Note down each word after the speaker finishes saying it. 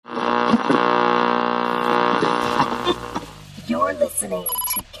You're listening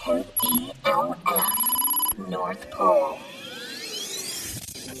to KELF North Pole.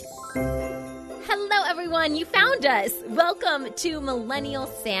 Hello, everyone. You found us. Welcome to Millennial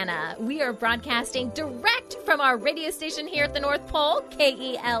Santa. We are broadcasting direct from our radio station here at the North Pole,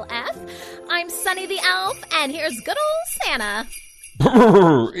 KELF. I'm Sunny the Elf, and here's good old Santa.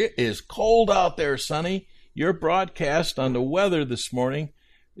 It is cold out there, Sunny. Your broadcast on the weather this morning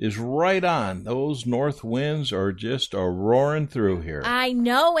is right on. Those north winds are just roaring through here. I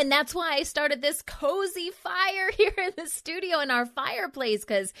know, and that's why I started this cozy fire here in the studio in our fireplace,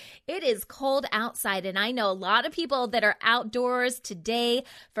 because it is cold outside, and I know a lot of people that are outdoors today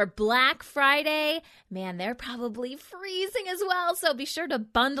for Black Friday. Man, they're probably freezing as well, so be sure to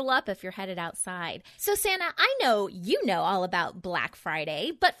bundle up if you're headed outside. So, Santa, I know you know all about Black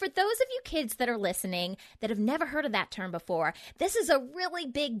Friday, but for those of you kids that are listening that have never heard of that term before, this is a really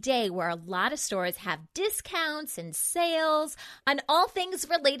big day where a lot of stores have discounts and sales on all things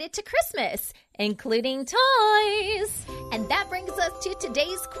related to Christmas, including toys. And that brings us to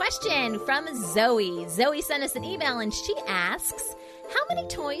today's question from Zoe. Zoe sent us an email and she asks, how many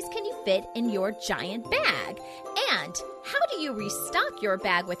toys can you fit in your giant bag? And how do you restock your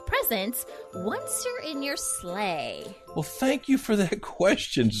bag with presents once you're in your sleigh? Well, thank you for that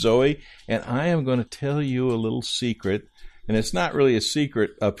question, Zoe. And I am going to tell you a little secret. And it's not really a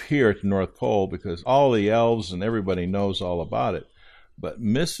secret up here at the North Pole because all the elves and everybody knows all about it. But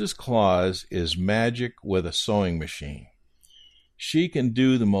Mrs. Claus is magic with a sewing machine. She can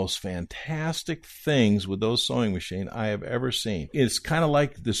do the most fantastic things with those sewing machines I have ever seen. It's kind of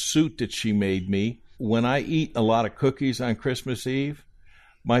like the suit that she made me. When I eat a lot of cookies on Christmas Eve,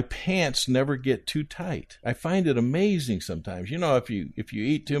 my pants never get too tight. I find it amazing sometimes. You know, if you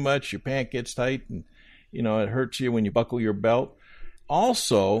eat too much, your pant gets tight and you know, it hurts you when you buckle your belt.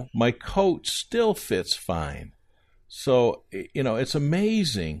 Also, my coat still fits fine. So, you know, it's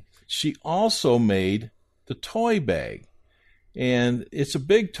amazing. She also made the toy bag. And it's a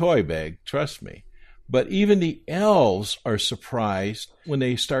big toy bag, trust me. But even the elves are surprised when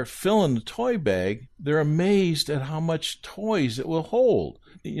they start filling the toy bag. They're amazed at how much toys it will hold.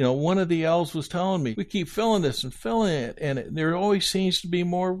 You know, one of the elves was telling me, we keep filling this and filling it, and there always seems to be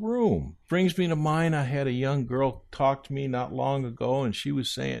more room. Brings me to mind, I had a young girl talk to me not long ago, and she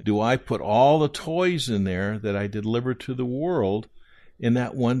was saying, do I put all the toys in there that I deliver to the world in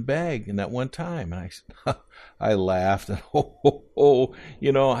that one bag, in that one time? And I said, I laughed, and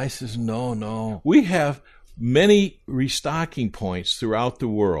you know, I says, no. We have many restocking points throughout the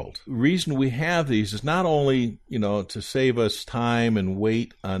world. The reason we have these is not only, you know, to save us time and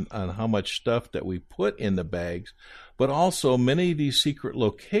weight on how much stuff that we put in the bags, but also many of these secret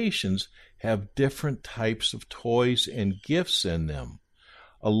locations have different types of toys and gifts in them.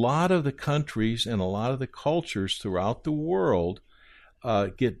 A lot of the countries and a lot of the cultures throughout the world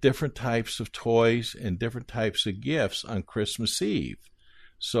get different types of toys and different types of gifts on Christmas Eve.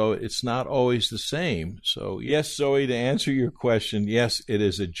 So it's not always the same. So yes, Zoe, to answer your question, yes, it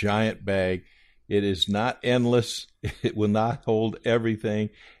is a giant bag. It is not endless. It will not hold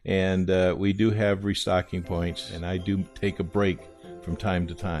everything. And we do have restocking points, and I do take a break from time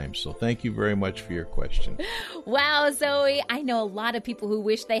to time. So thank you very much for your question. Wow, Zoe. I know a lot of people who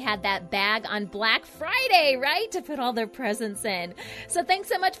wish they had that bag on Black Friday, right? To put all their presents in. So thanks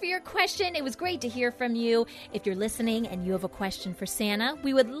so much for your question. It was great to hear from you. If you're listening and you have a question for Santa,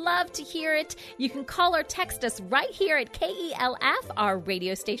 we would love to hear it. You can call or text us right here at KELF, our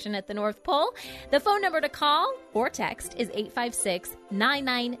radio station at the North Pole. The phone number to call or text is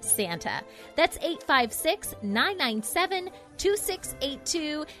 856-99-SANTA. That's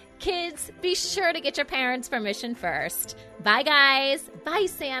 856-997-2682. Kids, be sure to get your parents' permission first. Bye, guys. Bye,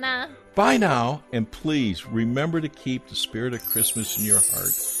 Santa. Bye now. And please remember to keep the spirit of Christmas in your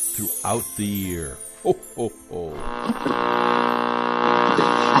heart throughout the year. Ho, ho, ho.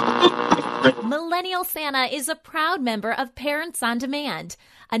 Millennial Santa is a proud member of Parents on Demand,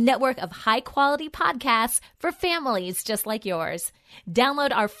 a network of high-quality podcasts for families just like yours.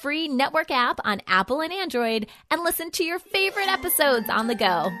 Download our free network app on Apple and Android and listen to your favorite episodes on the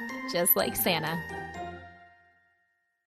go, just like Santa.